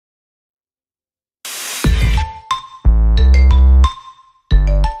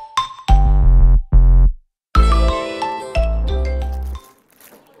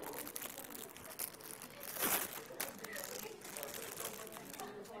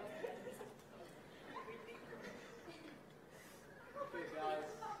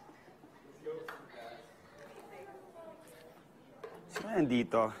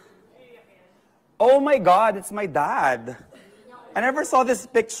Nandito. Oh my God, it's my dad. I never saw this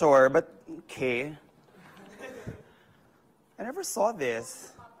picture, but okay. I never saw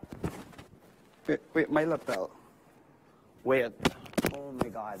this. Wait, my lapel. Wait. Oh my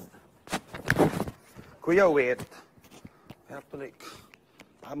God. Kuya, wait. I have to like,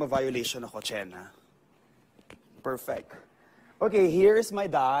 I'm a violation ako, Chena. Perfect. Okay, here's my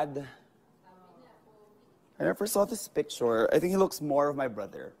dad. I never saw this picture. I think he looks more of my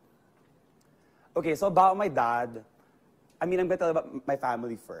brother. Okay, so about my dad, I'm gonna tell about my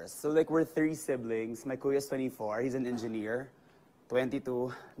family first. So like we're 3 siblings. My kuya is 24, he's an engineer.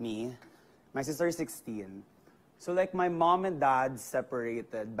 22, me. My sister is 16. So like my mom and dad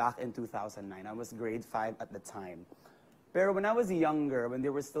separated back in 2009. I was grade 5 at the time. Pero when I was younger, when they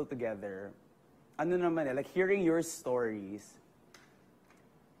were still together, ano naman like hearing your stories,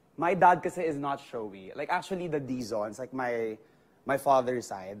 my dad kasi is not showy. Like actually the Dizons, like my father's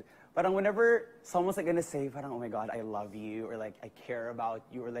side, parang whenever someone's like gonna say, parang, oh my God, I love you, or like, I care about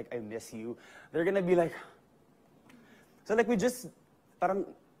you, or like, I miss you, they're gonna be like, so like we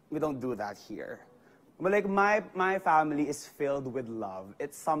don't do that here. But like my family is filled with love.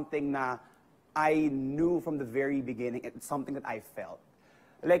 It's something na I knew from the very beginning. It's something that I felt.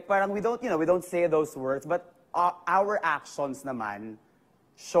 Like parang we don't say those words, but our actions naman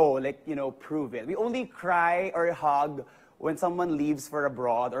show, like, prove it. We only cry or hug when someone leaves for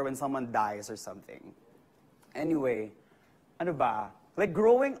abroad or when someone dies or something. Anyway, ano ba? Like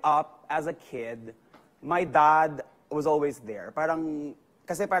growing up as a kid, my dad was always there.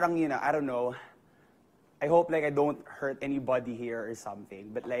 Kasi parang, I don't know. I hope like I don't hurt anybody here or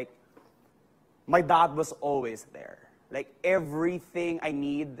something. But like, my dad was always there. Like everything I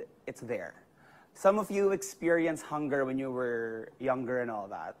need, it's there. Some of you experience hunger when you were younger and all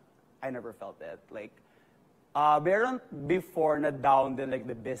that. I never felt it. Like, meron before na down din like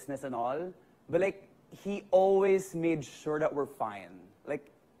the business and all, but like he always made sure that we're fine, like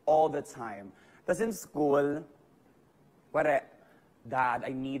all the time. Tapos in school, Dad,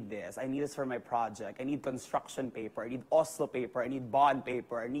 I need this for my project. I need construction paper. I need Oslo paper. I need bond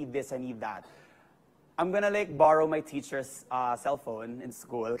paper. I need this. I need that. I'm gonna like borrow my teacher's cell phone in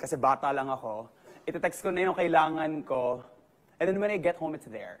school kasi bata lang ako. Ito-text ko na yung kailangan ko, and then when I get home, it's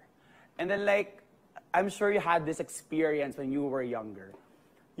there. And then like, I'm sure you had this experience when you were younger.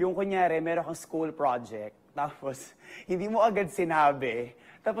 Yung kunyari, meron kang school project, tapos hindi mo agad sinabi,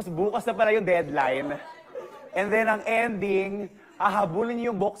 tapos bukas na pala yung deadline. And then ang ending, hahabulin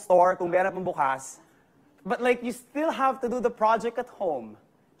niyo yung bookstore kung meron pang bukas. But like, you still have to do the project at home.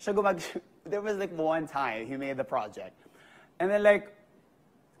 There was like one time he made the project. And then like,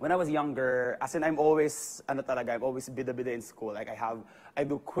 when I was younger, as in I'm always bida-bida in school. Like I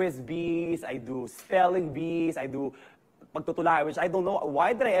do quiz bees, I do spelling bees, I do pagtutulay, which I don't know,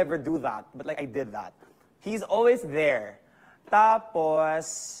 why did I ever do that? But like I did that. He's always there.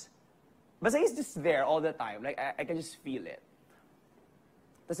 Tapos, but he's just there all the time. Like I can just feel it.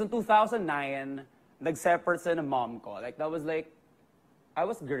 Tapos in 2009, nag-separate sa ng mom ko. Like that was like, I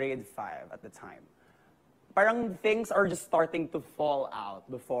was grade 5 at the time. Parang things are just starting to fall out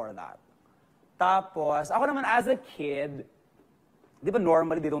before that. Tapos, ako naman as a kid, di ba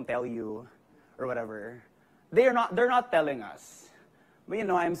normally they don't tell you or whatever. They're not telling us. But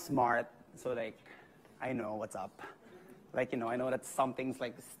I'm smart, so like, I know what's up. Like, I know that something's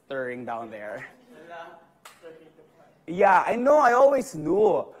like stirring down there. Yeah, I know, I always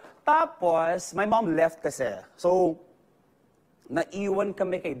knew. Tapos, my mom left kasi. So, naiwan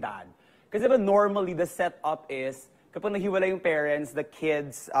kami kay dad. Kasi diba normally the setup is, kapag nahiwalay yung parents, the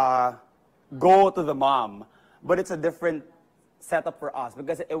kids go to the mom. But it's a different setup for us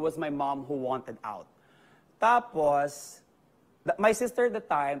because it was my mom who wanted out. Tapos, my sister at the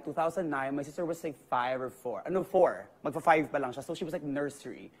time, 2009, my sister was like 5 or 4. 4. Magpa-5 pa lang siya. So she was like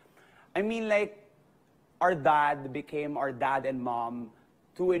nursery. I mean like, our dad became our dad and mom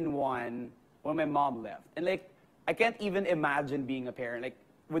 2-in-1 when my mom left. And like, I can't even imagine being a parent. Like,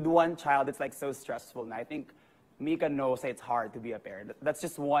 with one child, it's like so stressful. And I think Mika knows that it's hard to be a parent. That's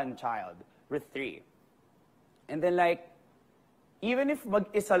just one child. We're 3. And then like, even if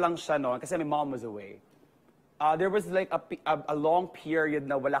mag-isa lang siya noon, kasi my mom was away, there was like a long period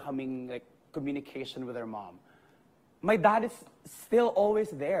na wala kaming like communication with our mom. My dad is still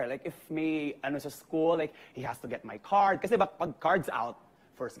always there. Like if may sa school, like he has to get my card. Kasi pag card's out,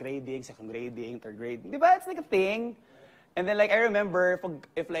 first grading, second grading, third grading. Diba? It's like a thing. And then like I remember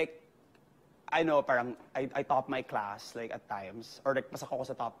if like I know parang I top my class like at times or like pasok ako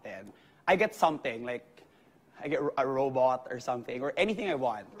sa top 10, I get something like I get a robot or something, or anything I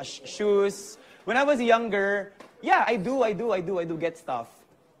want. Shoes. When I was younger, yeah, I do get stuff.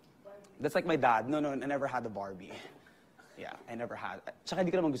 That's like my dad. No, I never had a Barbie. Yeah, I never had. Tsaka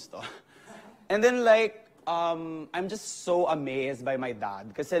hindi ko naman gusto. And then like, I'm just so amazed by my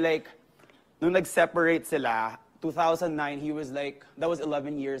dad. Kasi like, nung nag-separate sila, 2009, he was like, that was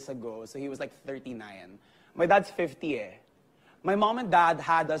 11 years ago, so he was like 39. My dad's 50 eh. My mom and dad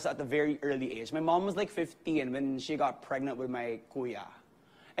had us at a very early age. My mom was like 15 when she got pregnant with my kuya.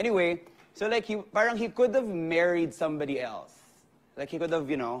 Anyway, so like he could have married somebody else. Like he could have,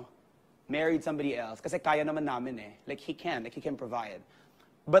 married somebody else. Kasi kaya naman namin eh. Like he can provide.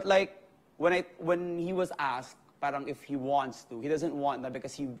 But like, when he was asked, parang if he wants to, he doesn't want that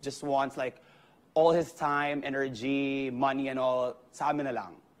because he just wants like all his time, energy, money and all, sa amin na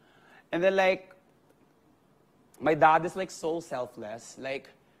lang. And then like, my dad is like so selfless. Like,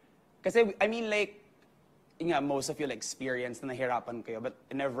 kasi, I mean like, most of you like experienced na nahirapan kayo, but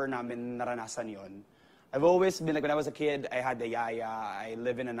never namin naranasan yon. I've always been like, when I was a kid, I had a yaya, I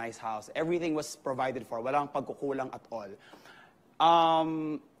live in a nice house. Everything was provided for. Walang pagkukulang at all.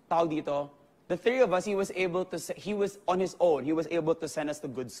 Tawag dito, the three of us, he was on his own. He was able to send us to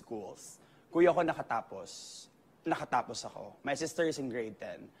good schools. Kuya ko nakatapos. Nakatapos ako. My sister is in grade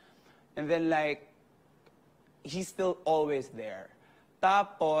 10. And then like, he's still always there.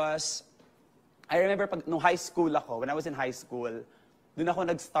 Tapos, I remember nung high school ako, when I was in high school, dun ako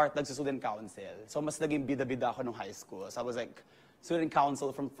nag-student council. So mas naging bida-bida ako nung high school. So I was like, student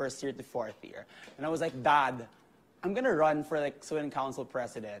council from first year to fourth year. And I was like, Dad, I'm gonna run for like student council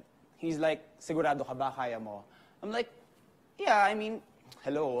president. He's like, sigurado ka ba, kaya mo? I'm like, yeah, I mean,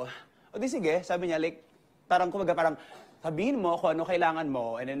 hello. O di sige, sabi niya, like, parang sabihin mo kung ano kailangan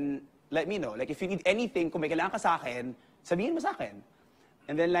mo, and then let me know. Like, if you need anything, kung may kailangan ka sa akin, sabihin mo sa akin.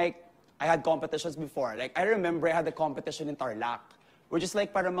 And then like, I had competitions before. Like, I remember I had a competition in Tarlac, which is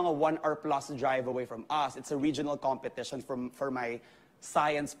like parang mga 1 hour plus drive away from us. It's a regional competition for my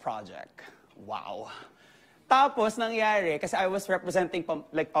science project. Wow. Tapos, nangyari, kasi I was representing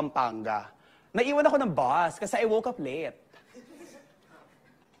Pampanga. Naiwan ako ng bus kasi I woke up late.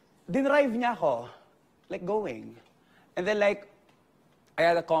 Dinrive niya ako, like going. And then like, I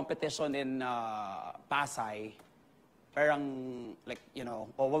had a competition in Pasay. Parang, like,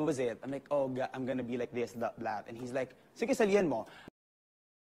 what was it? I'm like, oh, I'm gonna be like this, that. And he's like, sige, salihan mo.